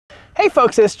Hey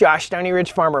folks, it's Josh, Stoney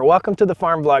Ridge Farmer. Welcome to the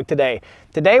farm vlog today.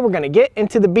 Today we're going to get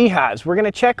into the beehives. We're going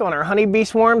to check on our honeybee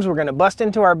swarms. We're going to bust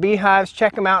into our beehives,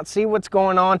 check them out, see what's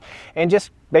going on, and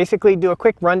just basically do a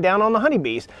quick rundown on the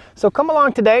honeybees. So come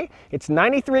along today. It's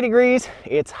 93 degrees,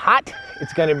 it's hot,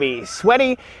 it's going to be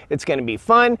sweaty, it's going to be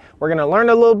fun. We're going to learn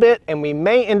a little bit, and we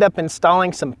may end up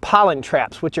installing some pollen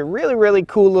traps, which are really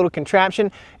cool little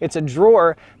contraption. It's a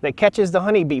drawer that catches the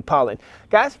honeybee pollen.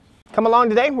 Guys, come along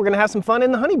today. We're going to have some fun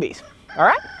in the honeybees. All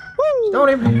right? Woo!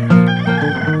 Stoney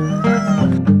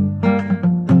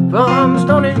from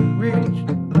Stoney Ridge,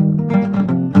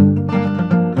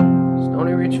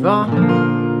 Stoney Ridge Farm.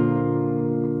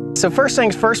 So first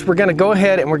things first, we're gonna go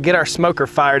ahead and we'll get our smoker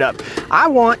fired up. I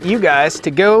want you guys to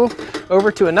go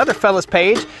over to another fella's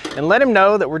page and let him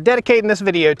know that we're dedicating this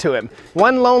video to him.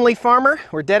 One Lonely Farmer,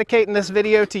 we're dedicating this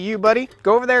video to you, buddy.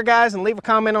 Go over there, guys, and leave a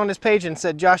comment on his page and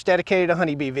said Josh dedicated a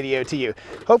honeybee video to you.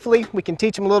 Hopefully we can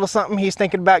teach him a little something. He's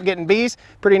thinking about getting bees.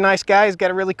 Pretty nice guy. He's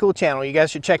got a really cool channel. You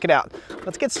guys should check it out.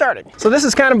 Let's get started. So this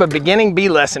is kind of a beginning bee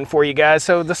lesson for you guys.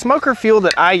 So the smoker fuel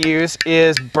that I use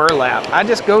is burlap. I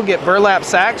just go get burlap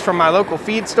sacks from my local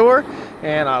feed store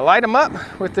and I light them up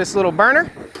with this little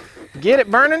burner, get it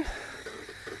burning,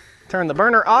 turn the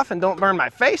burner off and don't burn my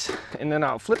face, and then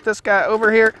I'll flip this guy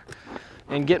over here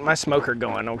and get my smoker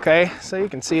going, okay? So you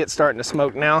can see it starting to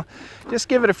smoke now. Just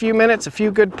give it a few minutes, a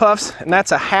few good puffs, and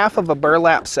that's a half of a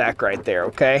burlap sack right there,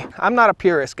 okay? I'm not a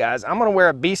purist, guys. I'm gonna wear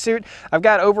a bee suit. I've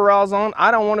got overalls on.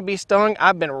 I don't wanna be stung.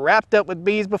 I've been wrapped up with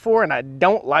bees before and I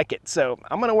don't like it. So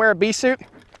I'm gonna wear a bee suit,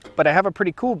 but I have a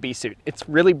pretty cool bee suit. It's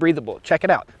really breathable. Check it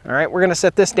out. All right, we're gonna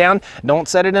set this down. Don't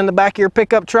set it in the back of your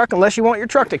pickup truck unless you want your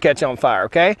truck to catch on fire,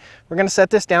 okay? We're gonna set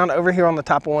this down over here on the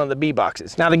top of one of the bee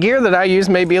boxes. Now the gear that I use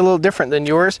may be a little different than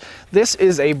yours. This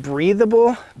is a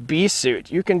breathable bee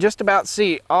suit. You can just about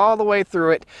see all the way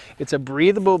through it. It's a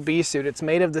breathable bee suit. It's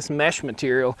made of this mesh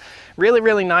material.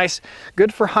 Really nice.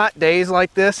 Good for hot days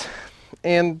like this.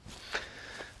 And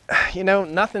you know,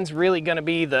 nothing's really going to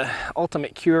be the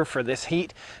ultimate cure for this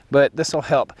heat, but this will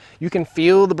help. You can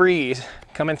feel the breeze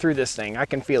coming through this thing. I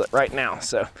can feel it right now,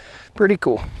 so pretty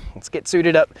cool. Let's get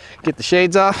suited up, get the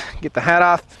shades off, get the hat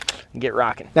off, and get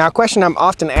rocking. Now, a question I'm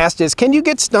often asked is, can you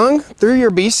get stung through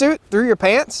your bee suit, through your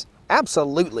pants?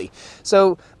 Absolutely.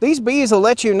 So these bees will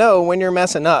let you know when you're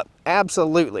messing up.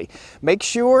 Absolutely. Make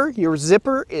sure your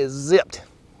zipper is zipped.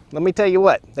 Let me tell you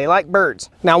what, they like birds.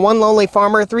 Now, One Lonely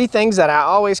Farmer, 3 things that I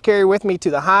always carry with me to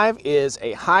the hive is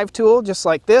a hive tool, just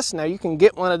like this. Now, you can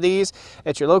get one of these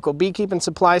at your local beekeeping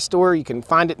supply store. You can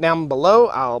find it down below.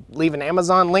 I'll leave an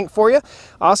Amazon link for you.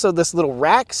 Also, this little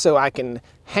rack so I can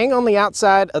hang on the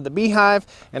outside of the beehive,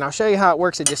 and I'll show you how it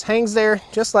works. It just hangs there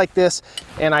just like this,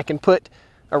 and I can put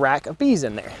a rack of bees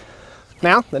in there.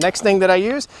 Now, the next thing that I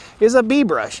use is a bee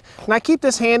brush. And I keep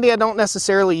this handy. I don't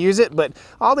necessarily use it, but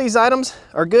all these items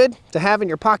are good to have in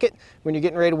your pocket when you're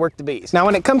getting ready to work the bees. Now,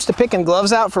 when it comes to picking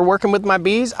gloves out for working with my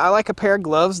bees, I like a pair of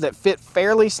gloves that fit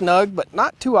fairly snug, but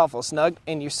not too awful snug,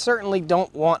 and you certainly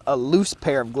don't want a loose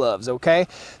pair of gloves, okay?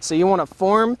 So you want a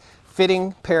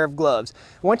form-fitting pair of gloves.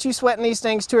 Once you sweat in these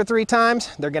things 2 or 3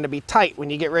 times, they're gonna be tight when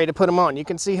you get ready to put them on. You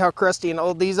can see how crusty and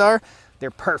old these are.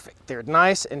 They're perfect. They're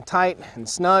nice and tight and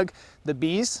snug. The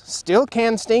bees still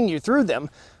can sting you through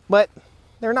them, but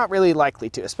they're not really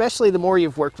likely to, especially the more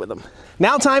you've worked with them.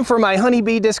 Now, time for my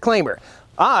honeybee disclaimer.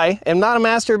 I am not a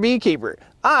master beekeeper.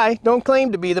 I don't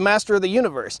claim to be the master of the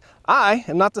universe. I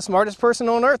am not the smartest person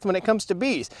on earth when it comes to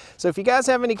bees. So if you guys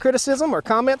have any criticism or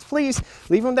comments, please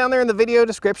leave them down there in the video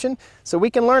description so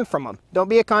we can learn from them. Don't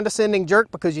be a condescending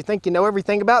jerk because you think you know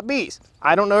everything about bees.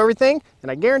 I don't know everything, and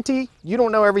I guarantee you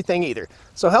don't know everything either.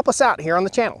 So help us out here on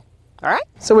the channel. All right,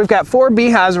 so we've got 4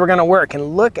 beehives we're gonna work,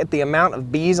 and look at the amount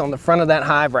of bees on the front of that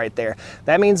hive right there.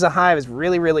 That means the hive is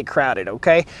really crowded,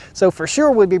 okay? So for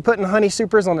sure we'd be putting honey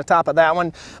supers on the top of that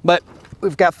one, but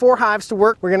we've got 4 hives to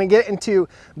work. We're gonna get into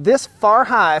this far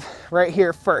hive right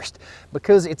here first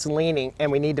because it's leaning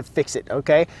and we need to fix it,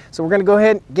 okay? So we're gonna go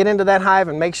ahead and get into that hive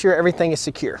and make sure everything is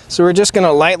secure. So we're just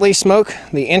gonna lightly smoke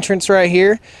the entrance right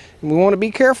here. And we wanna be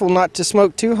careful not to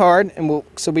smoke too hard and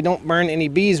so we don't burn any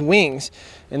bees' wings.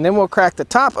 And then we'll crack the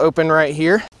top open right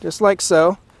here, just like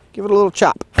so. Give it a little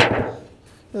chop,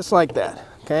 just like that,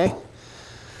 okay?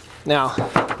 Now,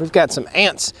 we've got some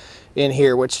ants in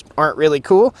here, which aren't really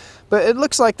cool, but it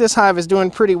looks like this hive is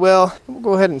doing pretty well. We'll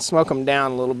go ahead and smoke them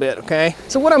down a little bit, okay?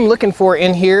 So what I'm looking for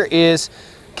in here is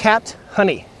capped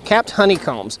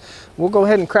honeycombs. We'll go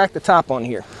ahead and crack the top on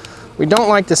here. We don't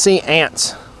like to see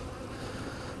ants.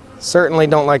 Certainly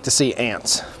don't like to see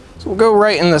ants. So we'll go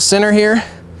right in the center here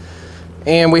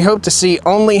And we hope to see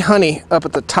only honey up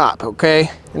at the top,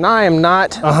 okay? And I am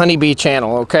not a honeybee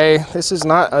channel, okay? This is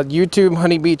not a YouTube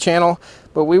honeybee channel,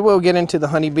 but we will get into the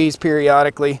honeybees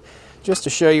periodically just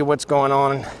to show you what's going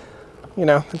on. You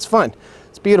know, it's fun.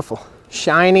 It's beautiful.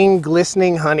 Shining,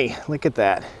 glistening honey. Look at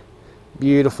that.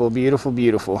 Beautiful, beautiful,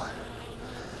 beautiful.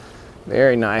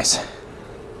 Very nice.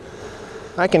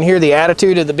 I can hear the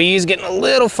attitude of the bees getting a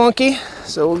little funky,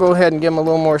 so we'll go ahead and give them a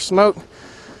little more smoke.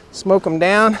 Smoke them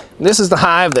down. This is the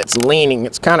hive that's leaning.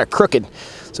 It's kind of crooked,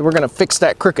 so we're going to fix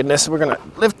that crookedness. We're going to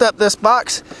lift up this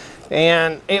box,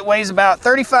 and it weighs about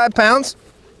 35 pounds.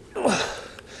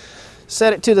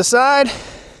 Set it to the side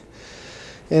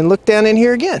and look down in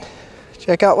here again.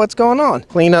 Check out what's going on.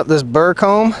 Clean up this burr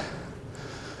comb.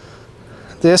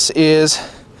 This is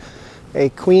a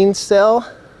queen cell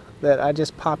that I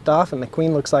just popped off, and the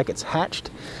queen looks like it's hatched.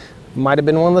 Might have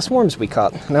been one of the swarms we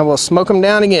caught. Now we'll smoke them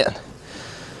down again.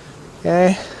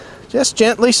 Okay, just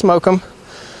gently smoke them.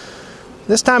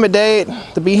 This time of day,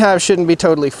 the beehive shouldn't be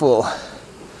totally full.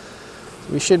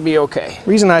 We should be okay.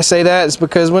 The reason I say that is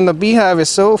because when the beehive is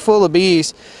so full of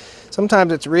bees,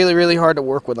 sometimes it's really, really hard to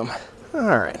work with them.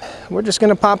 All right, we're just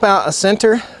gonna pop out a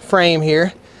center frame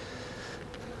here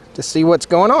to see what's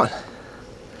going on.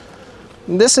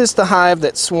 This is the hive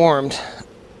that swarmed.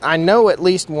 I know at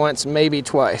least once, maybe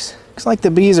twice. Looks like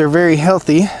the bees are very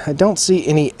healthy. I don't see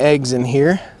any eggs in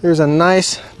here. There's a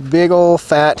nice big old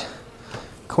fat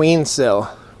queen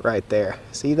cell right there.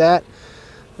 See that?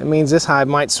 That means this hive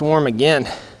might swarm again.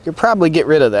 You could probably get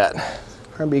rid of that.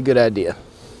 Probably a good idea.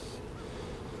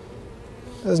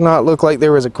 Does not look like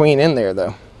there was a queen in there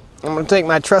though. I'm gonna take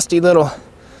my trusty little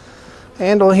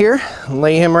handle here and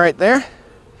lay him right there.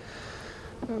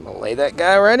 I'm gonna lay that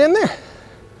guy right in there.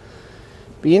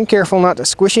 Being careful not to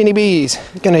squish any bees.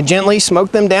 Gonna gently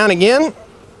smoke them down again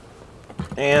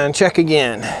and check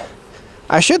again.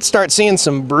 I should start seeing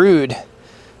some brood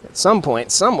at some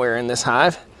point somewhere in this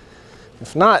hive.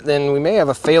 If not, then we may have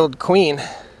a failed queen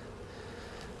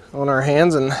on our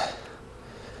hands, and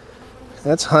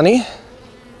that's honey.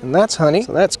 And that's honey,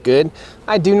 so that's good.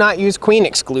 I do not use queen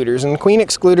excluders, and queen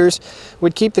excluders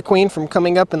would keep the queen from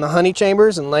coming up in the honey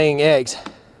chambers and laying eggs.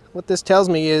 What this tells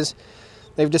me is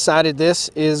they've decided this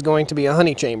is going to be a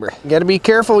honey chamber. You gotta be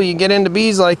careful, you get into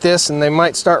bees like this and they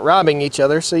might start robbing each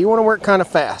other, so you wanna work kind of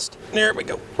fast. There we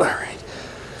go, all right.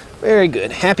 Very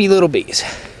good, happy little bees.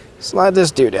 Slide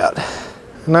this dude out.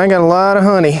 And I got a lot of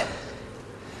honey.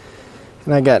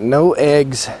 And I got no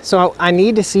eggs. So I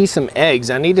need to see some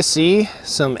eggs. I need to see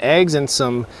some eggs and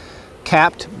some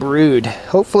capped brood.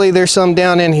 Hopefully there's some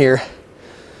down in here,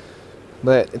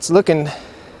 but it's looking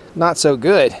not so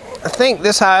good. I think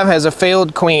this hive has a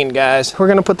failed queen, guys. We're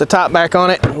gonna put the top back on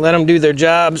it and let them do their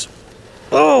jobs.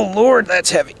 Oh Lord,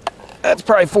 that's heavy. That's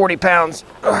probably 40 pounds.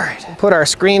 All right, put our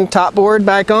screen top board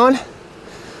back on.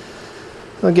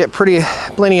 We'll get plenty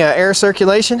of air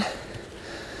circulation.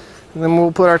 And then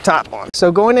we'll put our top on.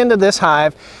 So going into this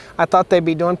hive, I thought they'd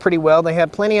be doing pretty well. They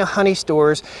had plenty of honey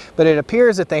stores, but it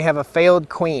appears that they have a failed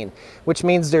queen, which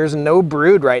means there's no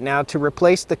brood right now to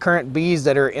replace the current bees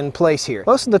that are in place here.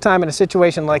 Most of the time in a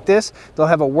situation like this, they'll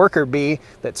have a worker bee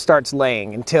that starts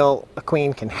laying until a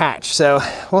queen can hatch. So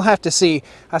we'll have to see.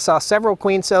 I saw several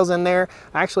queen cells in there.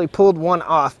 I actually pulled one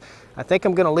off. I think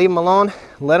I'm gonna leave them alone,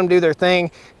 let them do their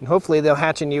thing, and hopefully they'll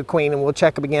hatch a new queen, and we'll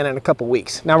check them again in a couple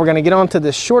weeks. Now we're gonna get on to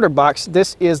this shorter box.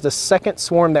 This is the second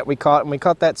swarm that we caught, and we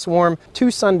caught that swarm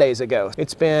 2 Sundays ago.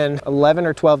 It's been 11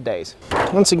 or 12 days.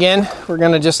 Once again, we're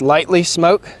gonna just lightly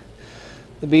smoke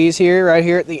the bees here, right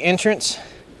here at the entrance.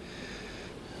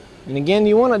 And again,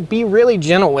 you wanna be really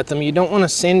gentle with them. You don't wanna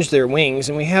singe their wings,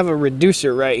 and we have a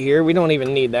reducer right here. We don't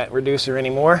even need that reducer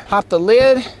anymore. Pop the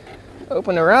lid,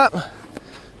 open her up.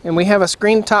 And we have a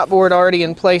screen top board already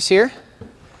in place here.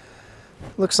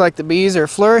 Looks like the bees are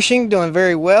flourishing, doing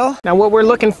very well. Now what we're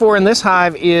looking for in this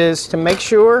hive is to make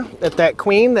sure that that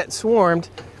queen that swarmed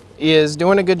is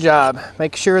doing a good job.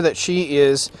 Make sure that she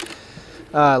is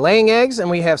laying eggs, and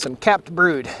we have some capped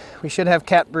brood. We should have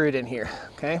capped brood in here,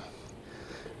 okay?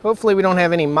 Hopefully we don't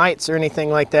have any mites or anything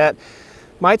like that.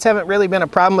 Mites haven't really been a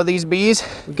problem with these bees.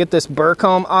 We'll get this burr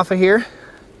comb off of here,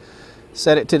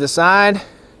 set it to the side.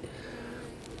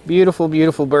 Beautiful,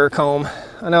 beautiful burr comb.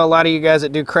 I know a lot of you guys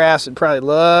that do crafts would probably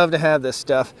love to have this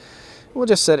stuff. We'll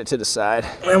just set it to the side.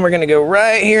 And we're gonna go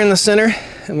right here in the center,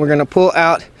 and we're gonna pull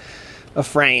out a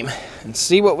frame and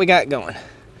see what we got going.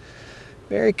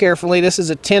 Very carefully, this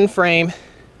is a 10 frame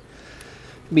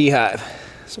beehive.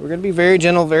 So we're gonna be very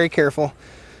gentle, very careful.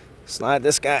 Slide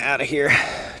this guy out of here.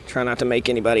 Try not to make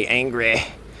anybody angry.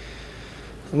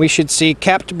 And we should see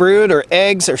capped brood or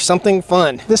eggs or something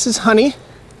fun. This is honey.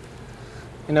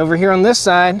 And over here on this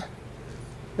side,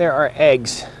 there are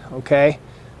eggs, okay?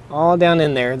 All down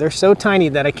in there. They're so tiny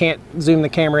that I can't zoom the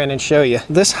camera in and show you.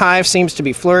 This hive seems to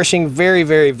be flourishing very,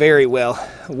 very, very well.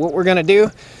 What we're gonna do,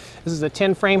 this is a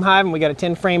 10 frame hive and we got a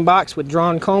 10 frame box with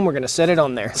drawn comb. We're gonna set it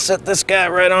on there. Set this guy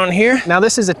right on here. Now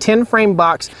this is a 10 frame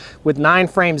box with 9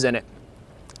 frames in it.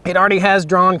 It already has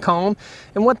drawn comb,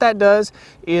 and what that does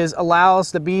is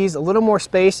allows the bees a little more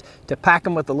space to pack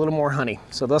them with a little more honey.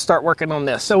 So they'll start working on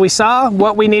this. So we saw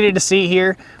what we needed to see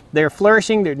here. They're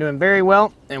flourishing, they're doing very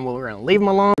well, and we're gonna leave them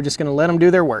alone. We're just gonna let them do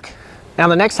their work. Now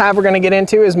the next hive we're gonna get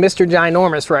into is Mr.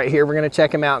 Ginormous right here. We're gonna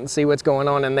check him out and see what's going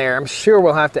on in there. I'm sure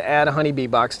we'll have to add a honeybee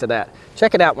box to that.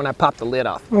 Check it out when I pop the lid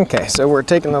off. Okay, so we're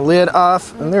taking the lid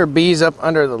off, and there are bees up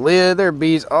under the lid. There are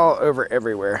bees all over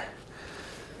everywhere.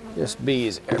 Just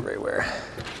bees everywhere.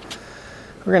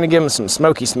 We're gonna give them some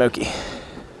smoky.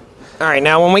 All right,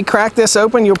 now when we crack this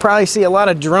open, you'll probably see a lot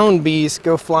of drone bees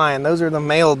go flying. Those are the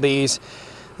male bees.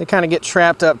 They kind of get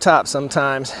trapped up top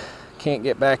sometimes. Can't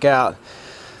get back out.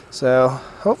 So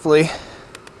hopefully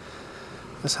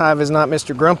this hive is not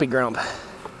Mr. Grumpy Grump. I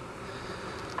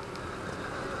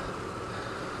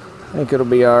think it'll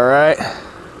be all right.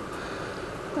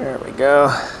 There we go.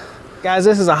 Guys,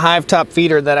 this is a hive top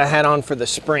feeder that I had on for the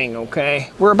spring, okay?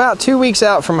 We're about 2 weeks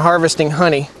out from harvesting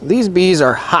honey. These bees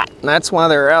are hot, and that's why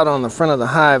they're out on the front of the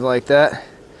hive like that.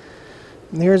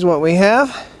 And here's what we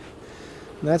have.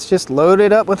 That's just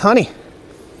loaded up with honey.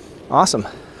 Awesome.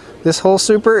 This whole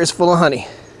super is full of honey.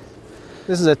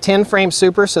 This is a 10 frame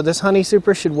super, so this honey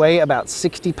super should weigh about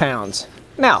 60 pounds.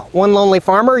 Now, one lonely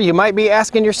farmer, you might be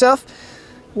asking yourself,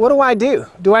 what do I do?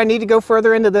 Do I need to go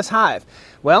further into this hive?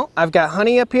 Well, I've got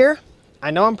honey up here. I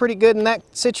know I'm pretty good in that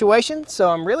situation, so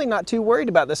I'm really not too worried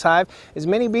about this hive. As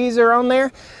many bees are on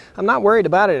there, I'm not worried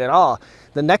about it at all.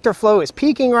 The nectar flow is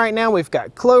peaking right now. We've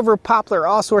got clover, poplar,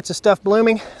 all sorts of stuff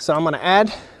blooming. So I'm gonna add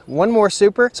one more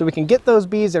super so we can get those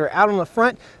bees that are out on the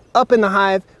front up in the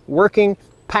hive, working,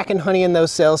 packing honey in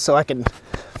those cells so I can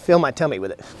fill my tummy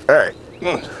with it. All right.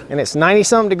 And it's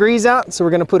 90-something degrees out, so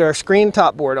we're gonna put our screen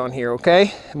top board on here,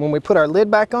 okay? And when we put our lid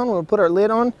back on, we'll put our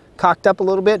lid on cocked up a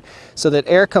little bit so that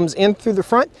air comes in through the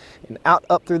front and out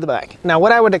up through the back. Now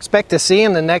what I would expect to see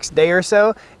in the next day or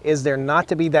so is there not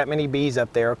to be that many bees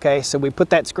up there, okay? So we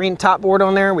put that screen top board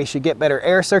on there, we should get better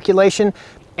air circulation,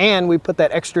 and we put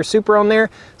that extra super on there,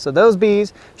 so those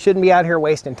bees shouldn't be out here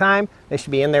wasting time, they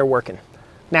should be in there working.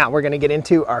 Now we're gonna get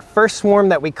into our first swarm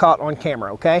that we caught on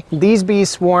camera, okay? These bees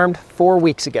swarmed 4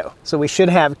 weeks ago. So we should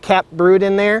have capped brood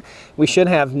in there. We should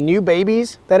have new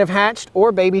babies that have hatched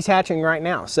or babies hatching right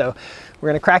now. So we're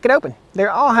gonna crack it open. They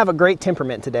all have a great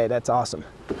temperament today, that's awesome.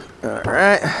 All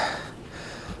right,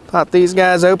 pop these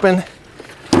guys open.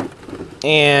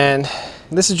 And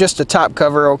this is just a top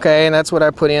cover, okay? And that's what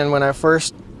I put in when I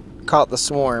first caught the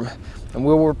swarm. And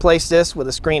we'll replace this with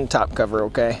a screen top cover,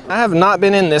 okay? I have not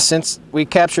been in this since we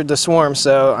captured the swarm,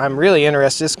 so I'm really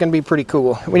interested. It's gonna be pretty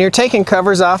cool. When you're taking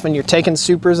covers off and you're taking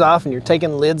supers off and you're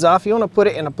taking lids off, you wanna put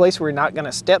it in a place where you're not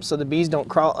gonna step so the bees don't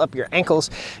crawl up your ankles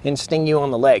and sting you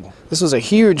on the leg. This was a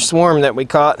huge swarm that we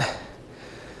caught.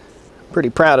 Pretty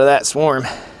proud of that swarm.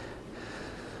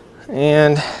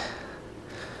 And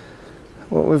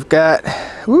what we've got,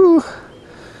 woo,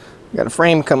 got a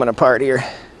frame coming apart here.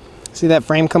 See that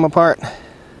frame come apart?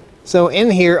 So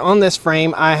in here on this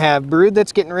frame, I have brood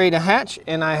that's getting ready to hatch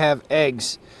and I have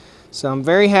eggs. So I'm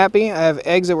very happy. I have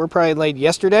eggs that were probably laid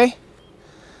yesterday.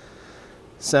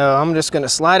 So I'm just gonna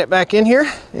slide it back in here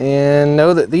and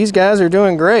know that these guys are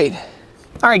doing great.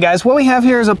 All right guys, what we have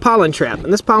here is a pollen trap,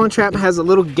 and this pollen trap has a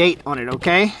little gate on it,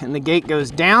 okay? And the gate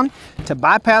goes down to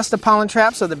bypass the pollen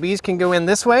trap so the bees can go in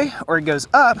this way, or it goes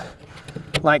up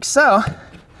like so.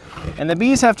 And the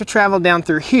bees have to travel down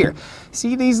through here.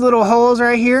 See these little holes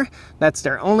right here? That's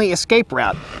their only escape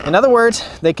route. In other words,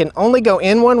 they can only go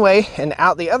in one way and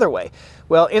out the other way.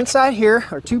 Well, inside here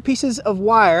are 2 pieces of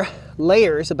wire,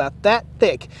 layers about that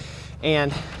thick.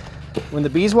 And when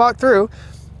the bees walk through,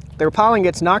 their pollen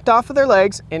gets knocked off of their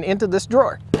legs and into this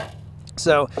drawer.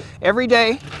 So every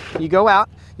day you go out,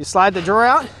 you slide the drawer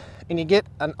out, and you get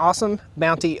an awesome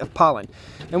bounty of pollen.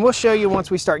 And we'll show you once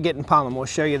we start getting pollen, we'll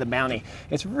show you the bounty.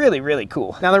 It's really, really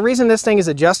cool. Now the reason this thing is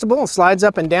adjustable and slides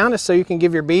up and down is so you can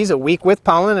give your bees a week with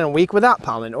pollen and a week without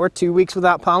pollen, or 2 weeks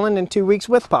without pollen and 2 weeks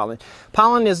with pollen.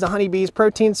 Pollen is the honeybee's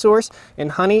protein source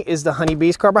and honey is the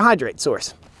honeybee's carbohydrate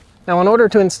source. Now in order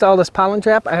to install this pollen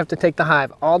trap, I have to take the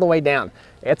hive all the way down.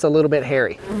 It's a little bit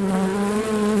hairy.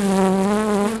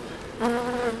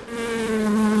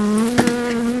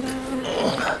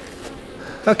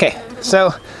 Okay,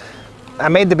 so I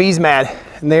made the bees mad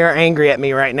and they are angry at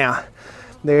me right now.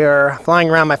 They are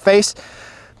flying around my face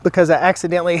because I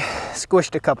accidentally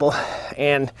squished a couple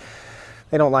and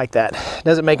They don't like that. It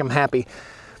doesn't make them happy.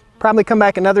 Probably come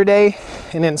back another day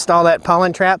and install that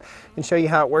pollen trap and show you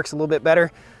how it works a little bit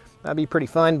better. That'd be pretty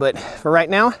fun, but for right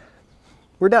now,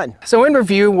 we're done. So in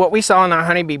review, what we saw in our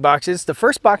honeybee boxes, the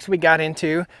first box we got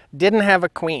into didn't have a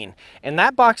queen, and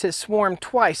that box has swarmed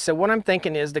twice. So what I'm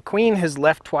thinking is the queen has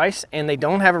left twice and they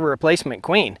don't have a replacement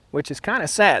queen, which is kind of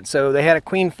sad. So they had a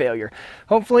queen failure.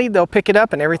 Hopefully they'll pick it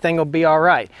up and everything will be all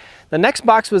right. The next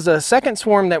box was a second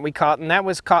swarm that we caught, and that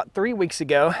was caught 3 weeks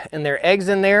ago, and there are eggs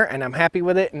in there, and I'm happy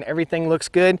with it, and everything looks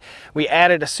good. We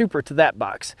added a super to that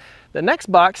box. The next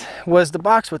box was the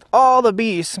box with all the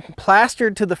bees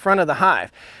plastered to the front of the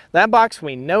hive. That box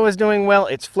we know is doing well,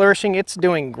 it's flourishing, it's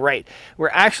doing great. We're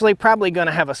actually probably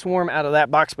gonna have a swarm out of that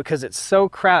box because it's so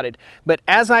crowded. But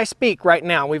as I speak right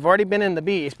now, we've already been in the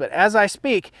bees, but as I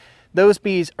speak, those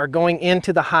bees are going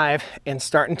into the hive and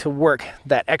starting to work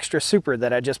that extra super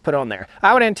that I just put on there.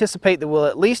 I would anticipate that we'll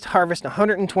at least harvest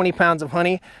 120 pounds of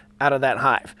honey out of that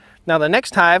hive. Now the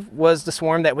next hive was the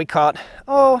swarm that we caught,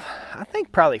 I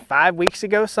think probably 5 weeks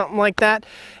ago, something like that.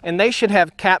 And they should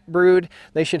have capped brood,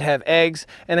 they should have eggs,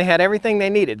 and they had everything they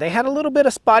needed. They had a little bit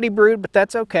of spotty brood, but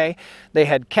that's okay. They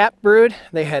had capped brood,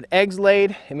 they had eggs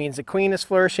laid. It means the queen is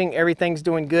flourishing, everything's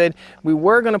doing good. We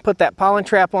were gonna put that pollen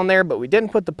trap on there, but we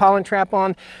didn't put the pollen trap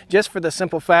on just for the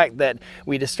simple fact that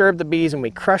we disturbed the bees and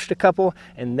we crushed a couple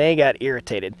and they got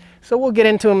irritated. So we'll get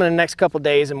into them in the next couple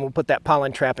days and we'll put that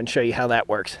pollen trap and show you how that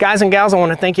works. Guys and gals, I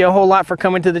want to thank you a whole lot for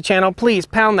coming to the channel. Please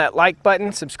pound that like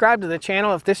button, subscribe to the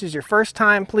channel. If this is your first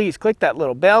time, please click that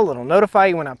little bell. It'll notify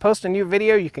you when I post a new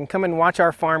video. You can come and watch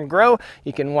our farm grow.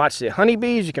 You can watch the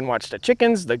honeybees, you can watch the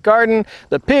chickens, the garden,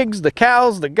 the pigs, the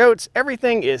cows, the goats.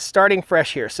 Everything is starting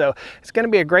fresh here. So it's going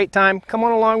to be a great time. Come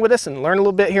on along with us and learn a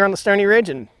little bit here on the Stoney Ridge,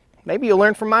 and maybe you'll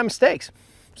learn from my mistakes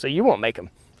so you won't make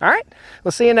them. All right,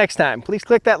 we'll see you next time. Please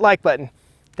click that like button.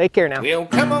 Take care now. Well,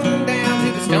 come on down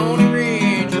to the Stoney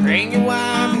Ridge, bring your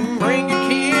wife and bring